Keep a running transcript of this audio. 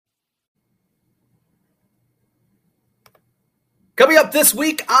Coming up this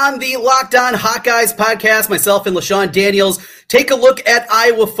week on the Locked On Hawkeyes podcast, myself and LaShawn Daniels take a look at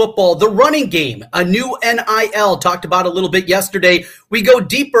Iowa football, the running game, a new NIL, talked about a little bit yesterday. We go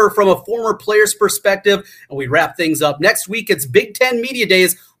deeper from a former player's perspective, and we wrap things up. Next week, it's Big Ten Media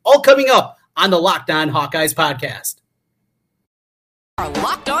Days, all coming up on the Locked On Hawkeyes podcast. Our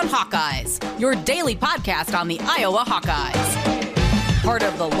Locked On Hawkeyes, your daily podcast on the Iowa Hawkeyes. Part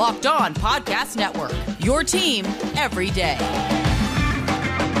of the Locked On Podcast Network, your team every day.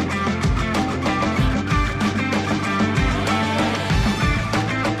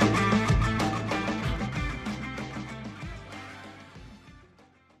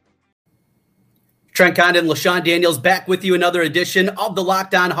 Trent Condon, LaShawn Daniels back with you. Another edition of the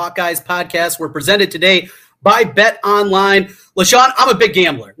Locked On Hawkeyes podcast. We're presented today by Bet Online. LaShawn, I'm a big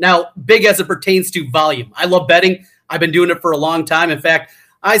gambler. Now, big as it pertains to volume. I love betting. I've been doing it for a long time. In fact,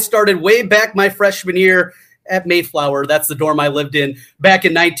 I started way back my freshman year at Mayflower. That's the dorm I lived in back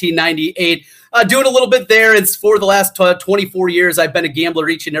in 1998. Doing a little bit there. It's for the last 24 years, I've been a gambler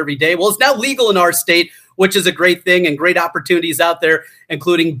each and every day. Well, it's now legal in our state, which is a great thing, and great opportunities out there,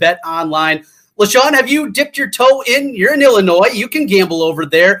 including Bet Online. LaShawn, have you dipped your toe in? You're in Illinois. You can gamble over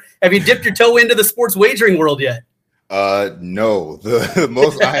there. Have you dipped your toe into the sports wagering world yet? No. The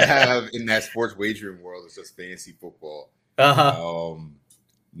most I have in that sports wagering world is just fantasy football. Nah,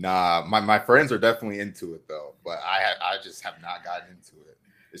 my friends are definitely into it though, but I just have not gotten into it.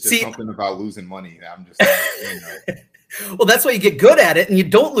 It's just something about losing money that I'm just Well, that's why you get good at it and you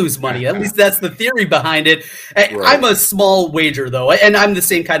don't lose money. At least that's the theory behind it. Right. I'm a small wager, though, and I'm the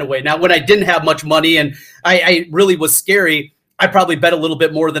same kind of way. Now, when I didn't have much money and I really was scary, I probably bet a little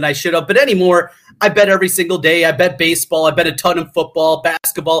bit more than I should have. But anymore, I bet every single day. I bet baseball. I bet a ton of football,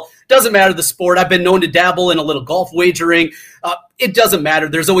 basketball. Doesn't matter the sport. I've been known to dabble in a little golf wagering. It doesn't matter.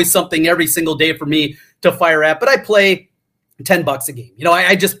 There's always something every single day for me to fire at. But I play $10 a game.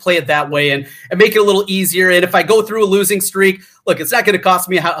 I just play it that way and make it a little easier. And if I go through a losing streak, look, it's not going to cost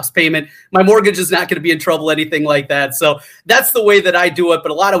me a house payment. My mortgage is not going to be in trouble, anything like that. So that's the way that I do it,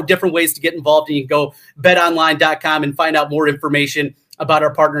 but a lot of different ways to get involved. And you can go betonline.com and find out more information about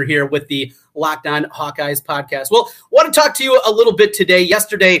our partner here with the Locked On Hawkeyes podcast. Well, I want to talk to you a little bit today.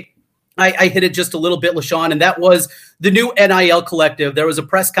 Yesterday, I hit it just a little bit, LaShawn, and that was the new NIL collective. There was a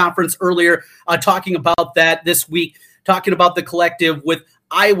press conference earlier talking about that this week, talking about the collective with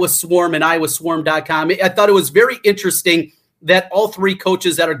Iowa Swarm and iowaswarm.com. I thought it was very interesting that all three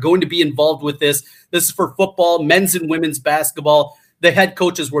coaches that are going to be involved with this is for football, men's and women's basketball, the head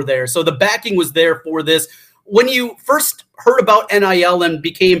coaches were there. So the backing was there for this. When you first heard about NIL and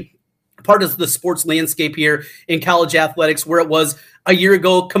became part of the sports landscape here in college athletics, where it was a year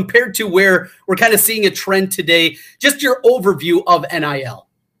ago compared to where we're kind of seeing a trend today, just your overview of NIL.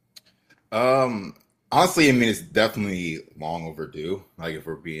 Honestly, I mean, it's definitely long overdue. Like, if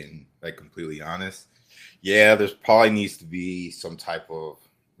we're being completely honest, yeah, there's probably needs to be some type of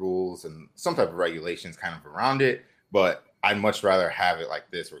rules and some type of regulations kind of around it. But I'd much rather have it like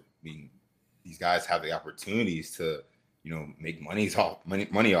this, where these guys have the opportunities to, make money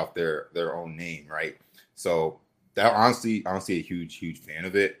off their own name, right? So that honestly, a huge fan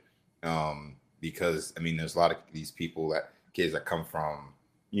of it, because I mean, there's a lot of these kids that come from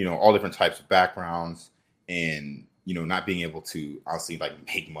all different types of backgrounds, and, not being able to honestly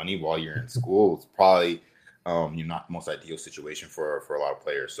make money while you're in school is probably, not the most ideal situation for a lot of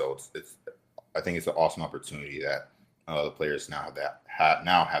players. So I think it's an awesome opportunity that the players now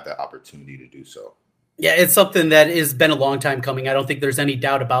have that opportunity to do so. Yeah, it's something that has been a long time coming. I don't think there's any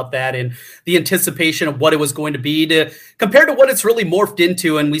doubt about that. And the anticipation of what it was going to be compared to what it's really morphed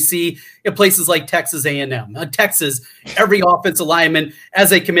into. And we see in places like Texas A&M, Texas, every offensive lineman as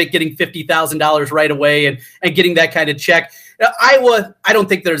they commit getting $50,000 right away and getting that kind of check. Iowa, I don't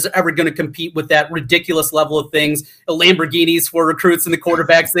think there's ever going to compete with that ridiculous level of things, Lamborghinis for recruits and the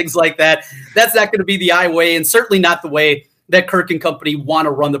quarterbacks, things like that. That's not going to be the Iowa way, and certainly not the way that Kirk and company want to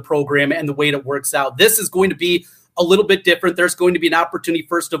run the program and the way it works out. This is going to be a little bit different. There's going to be an opportunity,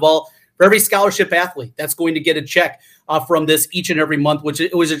 first of all, for every scholarship athlete that's going to get a check from this each and every month, which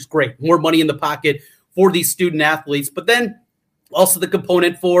was just great. More money in the pocket for these student athletes. But then also the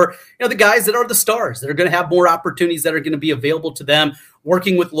component for the guys that are the stars that are going to have more opportunities that are going to be available to them,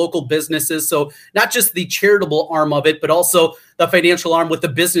 working with local businesses. So not just the charitable arm of it, but also the financial arm with the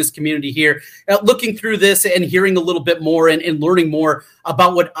business community here. Looking through this and hearing a little bit more and learning more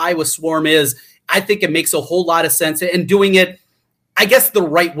about what Iowa Swarm is, I think it makes a whole lot of sense, and doing it, I guess, the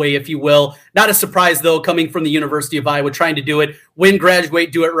right way, if you will. Not a surprise, though, coming from the University of Iowa, trying to do it, win,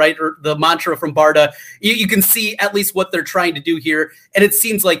 graduate, do it right, or the mantra from Barta. You can see at least what they're trying to do here, and it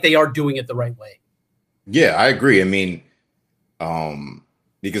seems like they are doing it the right way. Yeah, I agree. I mean,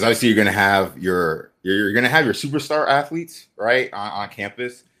 Because obviously you're going to have your superstar athletes, right, on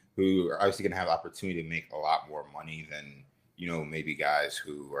campus, who are obviously going to have the opportunity to make a lot more money than, maybe guys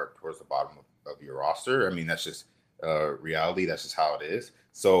who are towards the bottom of your roster. I mean, that's just reality. That's just how it is.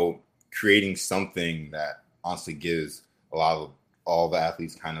 So creating something that honestly gives all the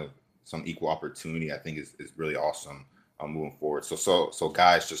athletes kind of some equal opportunity, I think is really awesome moving forward. So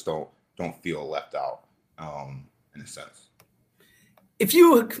guys just don't feel left out in a sense. If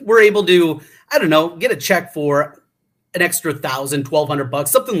you were able to, I don't know, get a check for an extra $1,000, $1,200,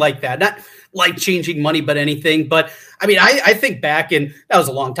 something like that, not life-changing money, but anything. But I mean, I think back, and that was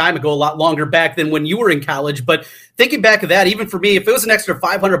a long time ago, a lot longer back than when you were in college. But thinking back of that, even for me, if it was an extra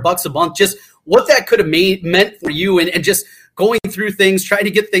 $500 a month, just what that could have meant for you and just going through things, trying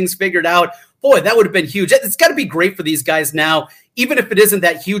to get things figured out, boy, that would have been huge. It's got to be great for these guys now, even if it isn't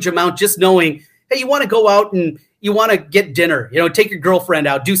that huge amount, just knowing, hey, you want to go out and you want to get dinner, take your girlfriend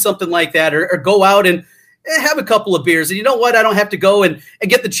out, do something like that, or go out and have a couple of beers. And you know what? I don't have to go and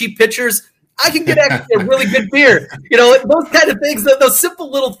get the cheap pitchers. I can get actually a really good beer. Those kind of things, those simple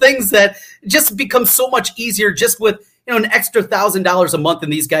little things that just become so much easier just with, an extra $1,000 a month in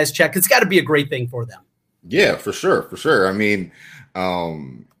these guys' check. It's got to be a great thing for them. Yeah, for sure. For sure. I mean,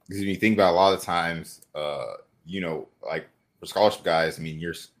 because when you think about a lot of times, like for scholarship guys, I mean,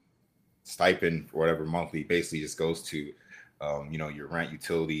 your stipend or whatever monthly basically just goes to, your rent,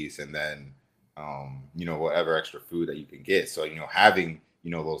 utilities, and then, whatever extra food that you can get. So, having,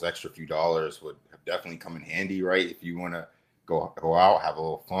 those extra few dollars would have definitely come in handy, right? If you want to go out, have a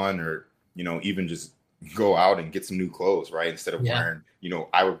little fun, or, even just go out and get some new clothes, right? Instead of wearing,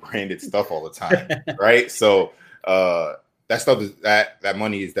 Iowa branded stuff all the time, right? So that stuff that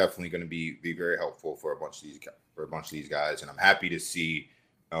money is definitely going to be very helpful for a bunch of these guys, and I'm happy to see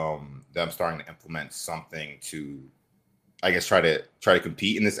them starting to implement something to, I guess, try to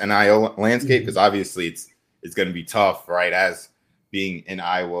compete in this NIL landscape, because obviously it's going to be tough, right? As being in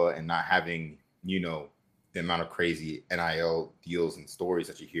Iowa and not having, the amount of crazy NIL deals and stories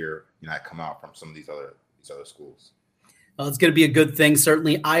that you hear, that come out from some of these other schools. Well, it's going to be a good thing.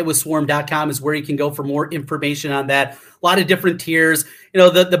 Certainly, iowaswarm.com is where you can go for more information on that. A lot of different tiers.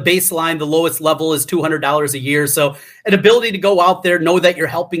 The baseline, the lowest level is $200 a year. So an ability to go out there, know that you're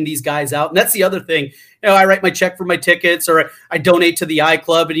helping these guys out. And that's the other thing. I write my check for my tickets, or I donate to the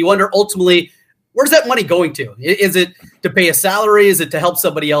iClub, and you wonder ultimately, where's that money going to? Is it to pay a salary? Is it to help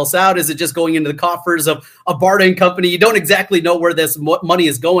somebody else out? Is it just going into the coffers of a bartering company? You don't exactly know where this money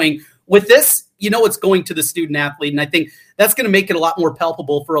is going. With this, it's going to the student athlete. And I think that's going to make it a lot more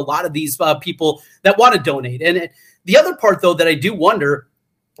palpable for a lot of these people that want to donate. And the other part, though, that I do wonder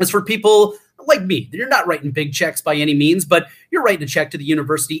is for people like me. You're not writing big checks by any means, but you're writing a check to the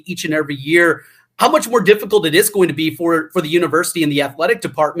university each and every year. How much more difficult it is going to be for the university and the athletic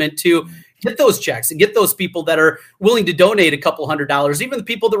department to get those checks and get those people that are willing to donate a couple $100, even the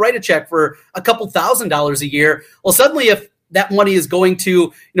people that write a check for a couple $1,000s a year. Well, suddenly if that money is going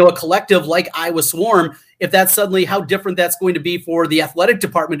to, a collective like Iowa Swarm, if that's suddenly how different that's going to be for the athletic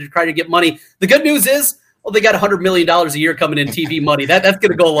department to try to get money. The good news is, well, they got $100 million a year coming in TV money. That's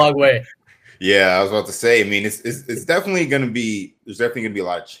going to go a long way. Yeah, I was about to say, I mean, it's definitely going to be, there's definitely going to be a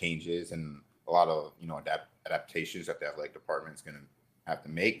lot of changes and a lot of, adaptations that the athletic department is going to have to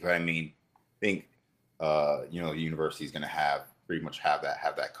make. But I mean, I think, the university is going to pretty much have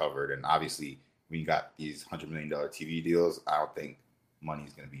that covered. And obviously, when you got these $100 million TV deals, I don't think money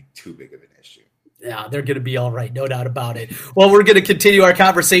is going to be too big of an issue. Yeah, they're going to be all right. No doubt about it. Well, we're going to continue our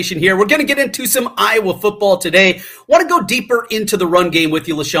conversation here. We're going to get into some Iowa football today. Want to go deeper into the run game with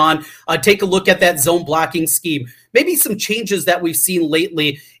you, LaShawn. Take a look at that zone blocking scheme. Maybe some changes that we've seen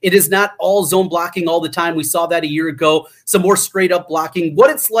lately. It is not all zone blocking all the time. We saw that a year ago. Some more straight up blocking.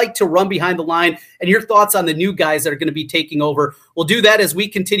 What it's like to run behind the line and your thoughts on the new guys that are going to be taking over. We'll do that as we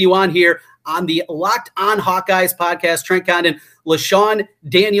continue on here on the Locked On Hawkeyes podcast. Trent Condon, LaShawn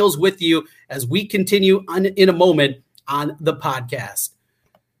Daniels with you as we continue in a moment on the podcast.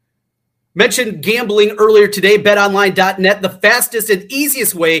 Mentioned gambling earlier today, betonline.net, the fastest and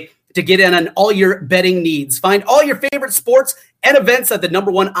easiest way to get in on all your betting needs. Find all your favorite sports and events at the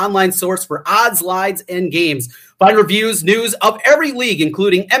 #1 online source for odds, lines, and games. Find reviews, news of every league,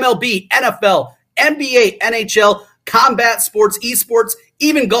 including MLB, NFL, NBA, NHL, combat sports, esports,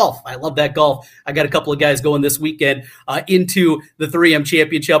 even golf. I love that golf. I got a couple of guys going this weekend into the 3M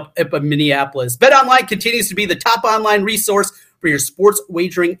Championship up in Minneapolis. BetOnline continues to be the top online resource for your sports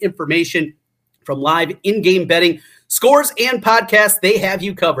wagering information. From live in-game betting, scores, and podcasts, they have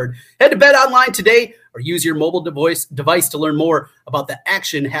you covered. Head to BetOnline today or use your mobile device to learn more about the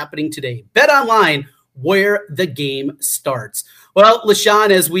action happening today. BetOnline, where the game starts. Well,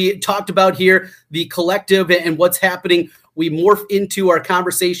 LaShawn, as we talked about here, the collective and what's happening, we morph into our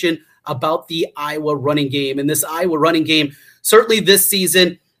conversation about the Iowa running game. And this Iowa running game, certainly this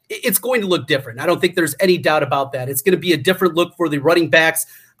season, it's going to look different. I don't think there's any doubt about that. It's going to be a different look for the running backs,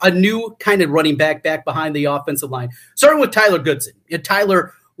 a new kind of running back behind the offensive line. Starting with Tyler Goodson.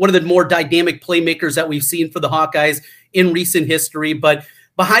 Tyler, one of the more dynamic playmakers that we've seen for the Hawkeyes in recent history, but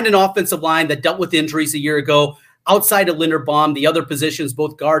behind an offensive line that dealt with injuries a year ago, outside of Linderbaum, the other positions,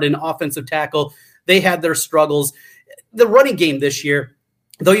 both guard and offensive tackle, they had their struggles. The running game this year,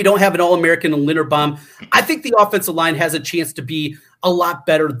 though you don't have an All-American in Linderbaum, I think the offensive line has a chance to be a lot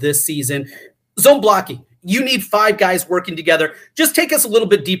better this season. Zone blocking. You need 5 guys working together. Just take us a little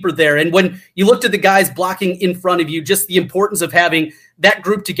bit deeper there. And when you looked at the guys blocking in front of you, just the importance of having that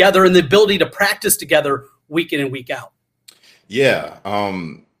group together and the ability to practice together week in and week out. Yeah.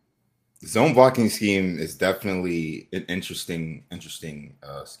 Zone blocking scheme is definitely an interesting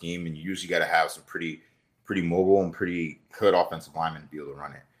scheme. And you usually got to have some pretty mobile and pretty good offensive linemen to be able to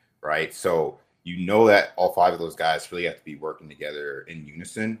run it, right? So you know that all 5 of those guys really have to be working together in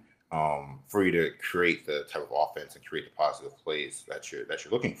unison for you to create the type of offense and create the positive plays that you're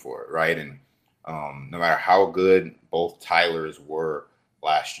looking for, right? And no matter how good both Tylers were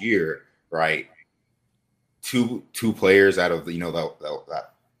last year, right? Two players out of that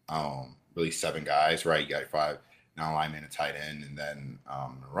really 7 guys, right? You got 5 non-linemen, a tight end, and then a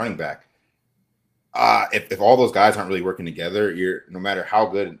running back. If all those guys aren't really working together, no matter how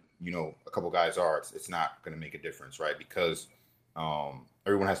good a couple guys are, it's not going to make a difference, right? Because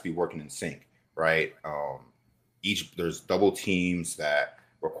everyone has to be working in sync, right? There's double teams that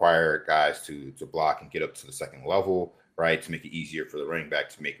require guys to block and get up to the second level, right, to make it easier for the running back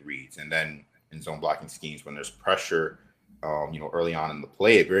to make reads. And then in zone blocking schemes, when there's pressure, early on in the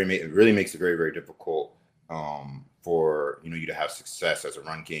play, it really makes it very, very difficult for you to have success as a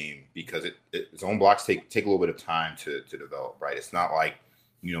run game, because zone blocks take a little bit of time to develop, right? It's not like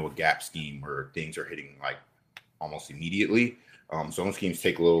a gap scheme where things are hitting like almost immediately. Zone schemes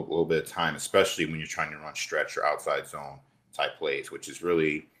take a little bit of time, especially when you're trying to run stretch or outside zone type plays, which is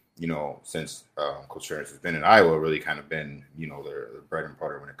really since Coach Ferentz has been in Iowa, really kind of been their bread and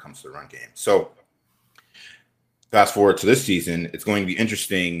butter when it comes to the run game. So fast forward to this season, it's going to be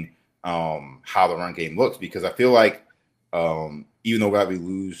interesting how the run game looks, because I feel like even though we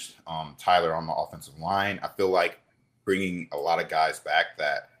lose Tyler on the offensive line, I feel like bringing a lot of guys back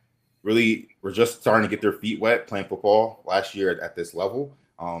that really were just starting to get their feet wet playing football last year at this level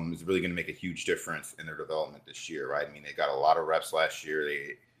is really going to make a huge difference in their development this year, right? I mean, they got a lot of reps last year.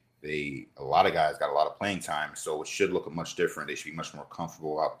 A lot of guys got a lot of playing time, so it should look much different. They should be much more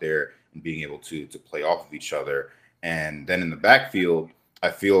comfortable out there and being able to play off of each other. And then in the backfield, I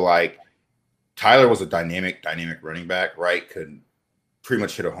feel like Tyler was a dynamic running back, right? Could pretty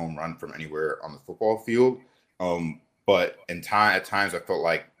much hit a home run from anywhere on the football field. But at times I felt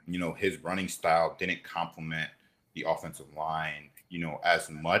like, his running style didn't complement the offensive line, as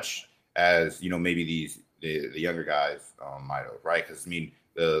much as, maybe the younger guys might have, right? Because,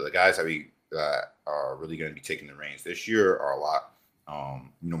 the guys that are really going to be taking the reins this year are a lot,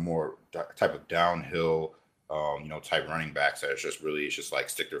 more type of downhill, type running backs that it's just like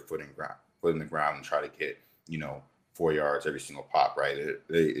stick their foot in the ground and try to get, 4 yards every single pop, right?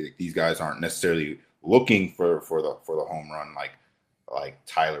 These guys aren't necessarily looking for the home run like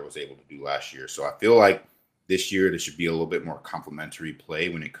Tyler was able to do last year. So I feel like this year there should be a little bit more complementary play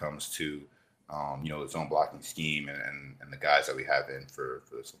when it comes to the zone blocking scheme and the guys that we have in for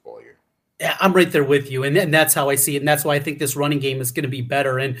this football year. Yeah, I'm right there with you. And that's how I see it. And that's why I think this running game is going to be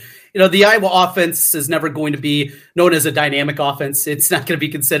better. And, the Iowa offense is never going to be known as a dynamic offense. It's not going to be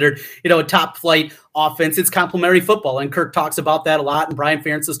considered, a top flight offense. It's complementary football. And Kirk talks about that a lot. And Brian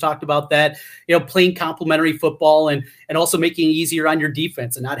Ferentz has talked about that, playing complementary football and also making it easier on your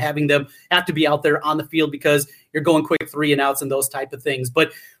defense and not having them have to be out there on the field because you're going quick 3 and outs and those type of things.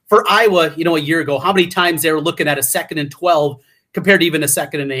 But for Iowa, a year ago, how many times they were looking at a 2nd and 12 compared to even a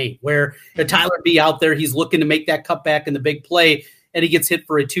 2nd and 8, where Tyler be out there, he's looking to make that cutback in the big play, and he gets hit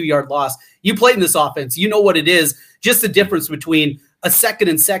for a 2-yard loss. You play in this offense, you know what it is, just the difference between a 2nd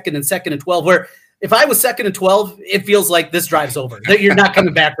and 2nd and 12, where if I was 2nd and 12, it feels like this drive's over. You're not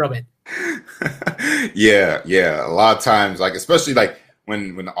coming back from it. Yeah. A lot of times, especially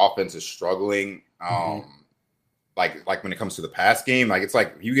when the offense is struggling, like when it comes to the pass game, it's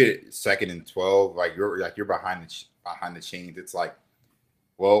like you get 2nd and 12, you're behind the chains. It's like,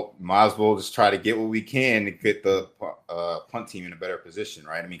 well, might as well just try to get what we can to get the punt team in a better position,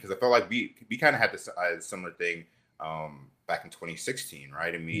 right? Because I felt like we kind of had this similar thing back in 2016,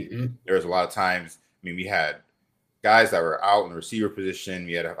 right? There was a lot of times mean, we had guys that were out in the receiver position.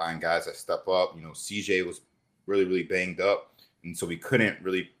 We had to find guys that step up. CJ was really, really banged up. And so we couldn't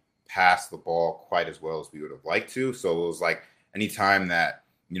really pass the ball quite as well as we would have liked to. So it was like anytime that,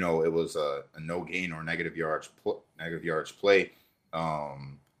 it was a no gain or negative yards play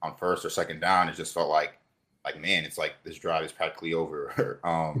on first or second down, it just felt like, man, it's like this drive is practically over.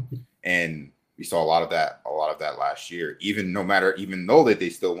 And we saw a lot of that last year, even though that they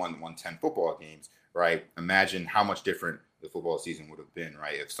still won 10 football games, right? Imagine how much different the football season would have been,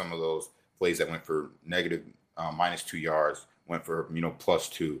 right? If some of those plays that went for negative -2 yards went for,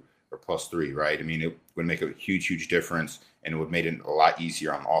 +2 or +3, right? I mean, it would make a huge, huge difference, and it would make it a lot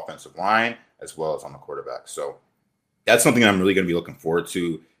easier on the offensive line as well as on the quarterback. So that's something I'm really going to be looking forward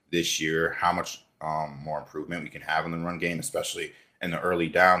to this year, how much more improvement we can have in the run game, especially in the early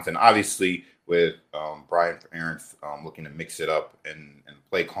downs. And obviously with Brian Ferentz looking to mix it up and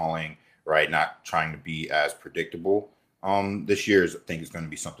play calling, right, not trying to be as predictable this year, I think is going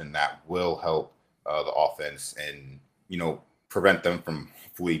to be something that will help the offense and, prevent them from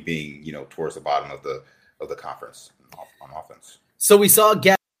fully being, towards the bottom of the conference on offense. So we saw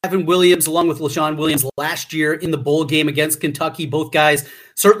Gavin Williams along with LaShawn Williams last year in the bowl game against Kentucky. Both guys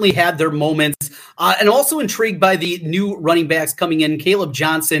certainly had their moments. And also intrigued by the new running backs coming in. Caleb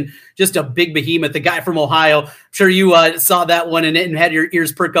Johnson, just a big behemoth, the guy from Ohio. I'm sure you saw that one and had your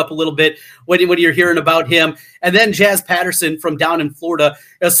ears perk up a little bit when you're hearing about him. And then Jazz Patterson from down in Florida,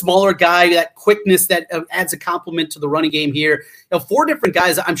 a smaller guy, that quickness that adds a complement to the running game here. 4 different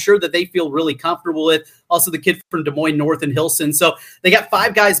guys I'm sure that they feel really comfortable with. Also the kid from Des Moines North and Hilson. So they got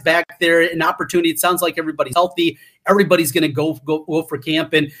 5 guys back there, an opportunity. It sounds like everybody's healthy. Everybody's going to go for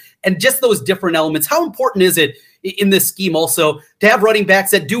camp and just those different elements. How important is it in this scheme also to have running backs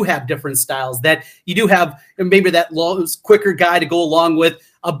that do have different styles, that you do have maybe that long, quicker guy to go along with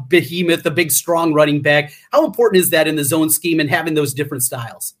a behemoth, a big, strong running back? How important is that in the zone scheme and having those different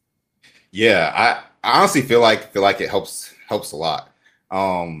styles? Yeah, I honestly feel like it helps a lot.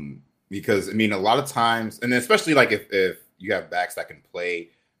 Because I mean, a lot of times, and especially like if you have backs that can play,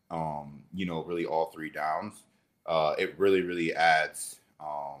 really all 3 downs, it really, really adds,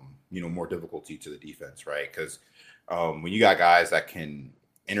 more difficulty to the defense, right? Because when you got guys that can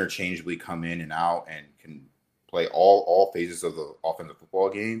interchangeably come in and out and can play all phases of the offensive football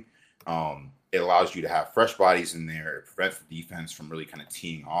game, it allows you to have fresh bodies in there. It prevents the defense from really kind of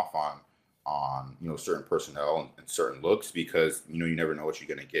teeing off on certain personnel and certain looks, because you never know what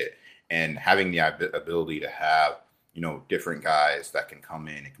you're going to get. And having the ability to have different guys that can come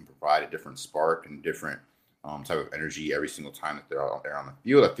in and can provide a different spark and different type of energy every single time that they're out there on the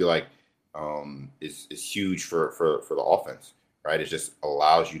field, I feel like is huge for the offense, right? It just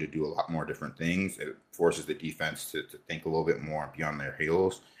allows you to do a lot more different things. It forces the defense to think a little bit more beyond their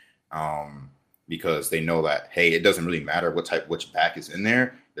heels, because they know that, hey, it doesn't really matter which back is in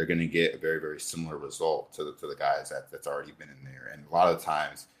there. They're going to get a very, very similar result to the guys that's already been in there. And a lot of the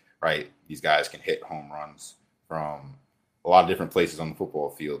times, right, these guys can hit home runs from a lot of different places on the football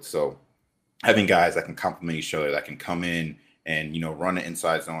field. So having guys that can complement each other, that can come in and, run an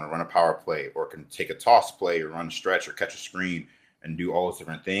inside zone or run a power play, or can take a toss play or run a stretch or catch a screen and do all those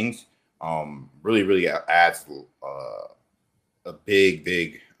different things, really, really adds a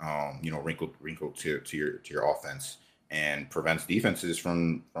big, wrinkle to your offense, and prevents defenses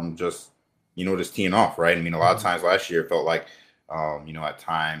from just teeing off, right? I mean, a lot of times last year it felt like, at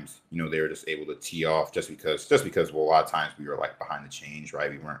times, they were just able to tee off just because, a lot of times we were like behind the chains, right?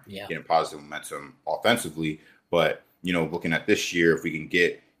 We weren't getting positive momentum offensively, but, looking at this year, if we can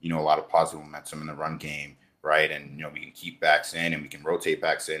get, a lot of positive momentum in the run game, right? And, we can keep backs in and we can rotate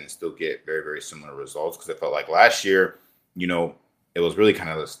backs in and still get very, very similar results. Because it felt like last year, it was really kind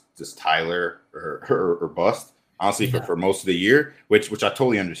of this Tyler or bust, honestly, for most of the year, which I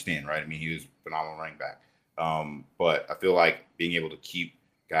totally understand, right? I mean, he was a phenomenal running back. But I feel like being able to keep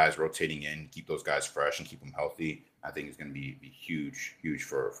guys rotating in, keep those guys fresh and keep them healthy, I think is going to be huge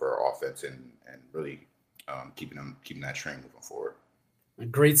for our offense and really keeping that train moving forward.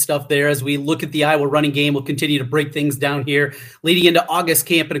 Great stuff there. As we look at the Iowa running game, we'll continue to break things down here leading into August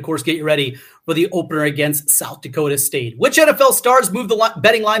camp, and of course get you ready for the opener against South Dakota State. Which NFL stars move the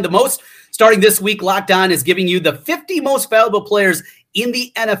betting line the most? Starting this week, Locked On is giving you the 50 most valuable players in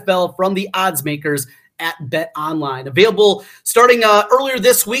the NFL from the odds makers at Bet Online. Available starting earlier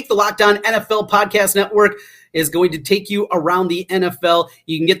this week, the Locked On NFL Podcast Network is going to take you around the NFL.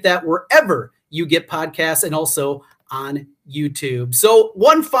 You can get that wherever you get podcasts and also on YouTube. So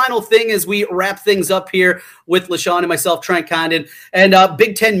one final thing as we wrap things up here with LaShawn and myself, Trent Condon, and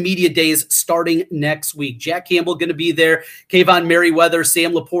Big Ten Media Days starting next week. Jack Campbell going to be there. Kayvon Merriweather,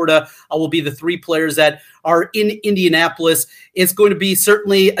 Sam Laporta will be the three players that are in Indianapolis. It's going to be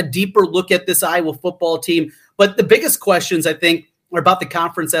certainly a deeper look at this Iowa football team. But the biggest questions, I think, are about the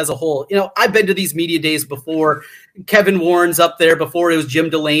conference as a whole. You know, I've been to these media days before. Kevin Warren's up there. Before it was Jim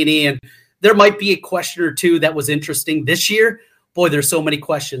Delaney, and there might be a question or two that was interesting this year. Boy, there's so many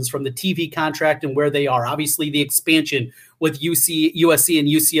questions from the TV contract and where they are. Obviously, the expansion with USC and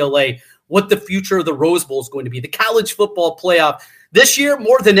UCLA, what the future of the Rose Bowl is going to be, the college football playoff. This year,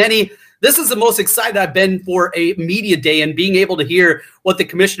 more than any, this is the most excited I've been for a media day and being able to hear what the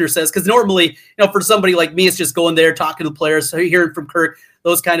commissioner says. Because normally, for somebody like me, it's just going there, talking to the players, hearing from Kirk,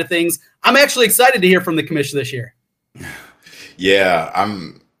 those kind of things. I'm actually excited to hear from the commissioner this year. Yeah,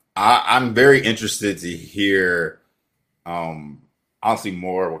 I'm very interested to hear, honestly,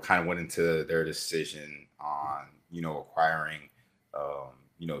 more what kind of went into their decision on, acquiring,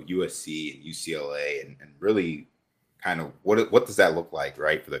 USC and UCLA and really kind of what does that look like,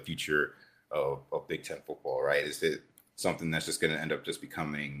 right, for the future of Big Ten football, right? Is it something that's just going to end up just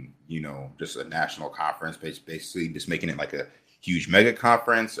becoming, just a national conference, basically just making it like a huge mega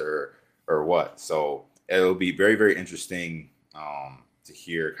conference or what? So it'll be very, very interesting to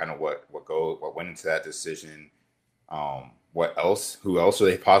hear kind of what went into that decision. Who else are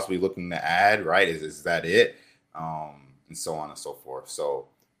they possibly looking to add, right? Is that it? And so on and so forth. So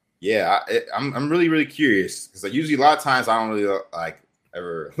yeah, I'm really, really curious because usually a lot of times I don't really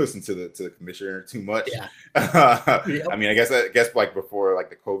ever listen to the commissioner too much. Yeah. Yep. I mean, I guess like before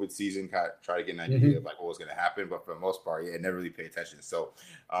like the COVID season, kind of try to get an idea of like what was going to happen, but for the most part, yeah, never really pay attention. So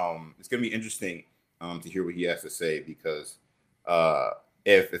it's going to be interesting to hear what he has to say because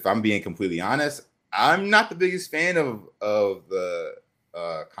if I'm being completely honest, I'm not the biggest fan of the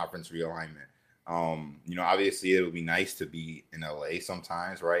conference realignment. Obviously it would be nice to be in LA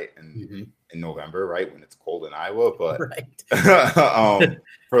sometimes, right? And in November, right, when it's cold in Iowa. But right.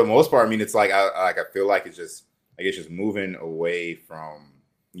 For the most part, I mean, it's like I feel like it's just moving away from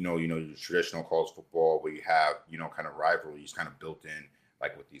your traditional college football where you have kind of rivalries kind of built in,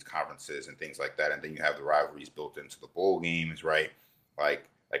 like with these conferences and things like that, and then you have the rivalries built into the bowl games, right? Like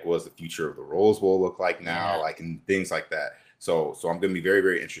what does the future of the Rose Bowl look like now, like and things like that. So I'm going to be very,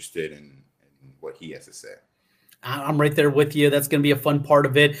 very interested in what he has to say. I'm right there with you. That's going to be a fun part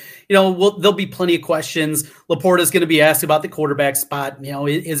of it. There'll be plenty of questions. Laporta is going to be asked about the quarterback spot.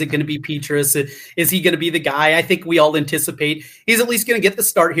 Is it going to be Petrus? Is he going to be the guy? I think we all anticipate he's at least going to get the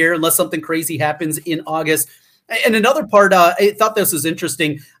start here unless something crazy happens in August. And another part, I thought this was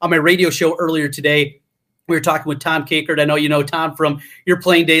interesting on my radio show earlier today. We were talking with Tom Kakert. I know you know Tom from your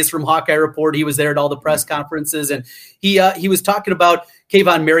playing days from Hawkeye Report. He was there at all the press conferences, and he was talking about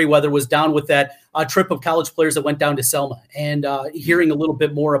Kayvon Merriweather was down with that trip of college players that went down to Selma, and hearing a little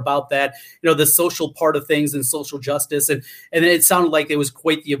bit more about that, the social part of things and social justice, and it sounded like it was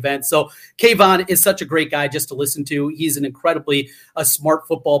quite the event. So Kayvon is such a great guy just to listen to. He's an incredibly smart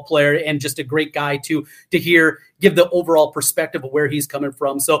football player and just a great guy to give the overall perspective of where he's coming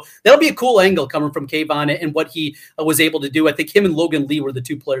from. So that'll be a cool angle coming from Kayvon and what he was able to do. I think him and Logan Lee were the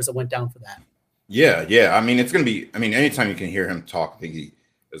two players that went down for that. Yeah. I mean, it's going to be, anytime you can hear him talk, I think he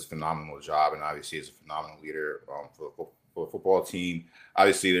does a phenomenal job, and obviously is a phenomenal leader for the football team.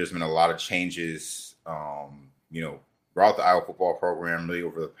 Obviously, there's been a lot of changes, throughout the Iowa football program, really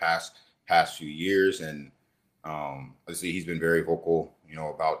over the past few years. And obviously, he's been very vocal,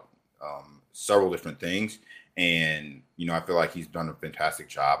 about several different things. And, I feel like he's done a fantastic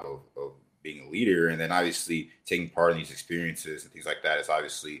job of being a leader. And then obviously taking part in these experiences and things like that is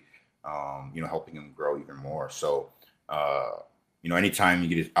obviously, helping him grow even more. So, anytime you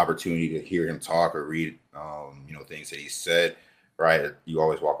get an opportunity to hear him talk or read, things that he said, right, you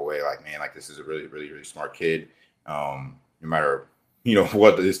always walk away like, man, like this is a really, really, really smart kid. No matter,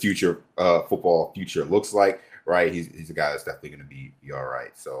 what his future football future looks like, right, he's a guy that's definitely going to be all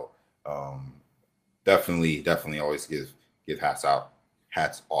right. So definitely always give hats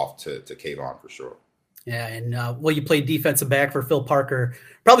off to Kayvon for sure. Yeah, and you played defensive back for Phil Parker.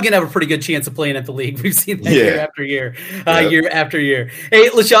 Probably going to have a pretty good chance of playing at the league. We've seen that year after year, year after year. Hey,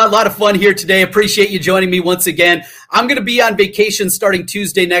 LaShawn, a lot of fun here today. Appreciate you joining me once again. I'm going to be on vacation starting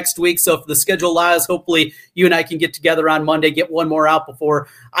Tuesday next week, so if the schedule allows, hopefully you and I can get together on Monday, get one more out before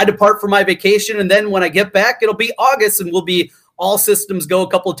I depart for my vacation, and then when I get back, it'll be August, and we'll be all systems go a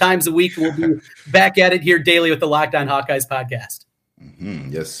couple of times a week, and we'll be back at it here daily with the Locked On Hawkeyes podcast.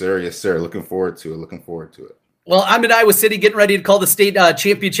 Mm-hmm. Yes, sir. Looking forward to it. Well, I'm in Iowa City getting ready to call the state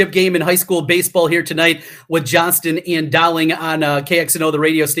championship game in high school baseball here tonight with Johnston and Dowling on KXNO, the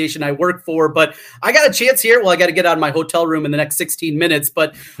radio station I work for. But I got a chance here. Well, I got to get out of my hotel room in the next 16 minutes.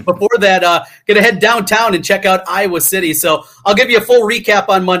 But before that, going to head downtown and check out Iowa City. So I'll give you a full recap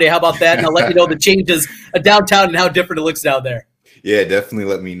on Monday. How about that? And I'll let you know the changes downtown and how different it looks down there. Yeah, definitely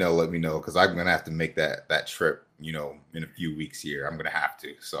let me know. Because I'm going to have to make that trip, in a few weeks here. I'm going to have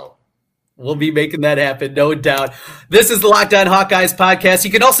to. So. We'll be making that happen, no doubt. This is the Locked On Hawkeyes podcast.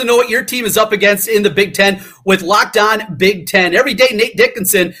 You can also know what your team is up against in the Big Ten with Locked On Big Ten. Every day, Nate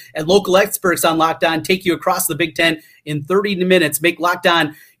Dickinson and local experts on Locked On take you across the Big Ten in 30 minutes. Make Locked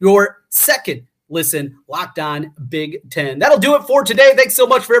On your second listen, Locked On Big Ten. That'll do it for today. Thanks so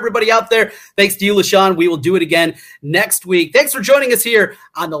much for everybody out there. Thanks to you, LaShawn. We will do it again next week. Thanks for joining us here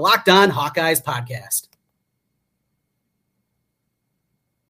on the Locked On Hawkeyes podcast.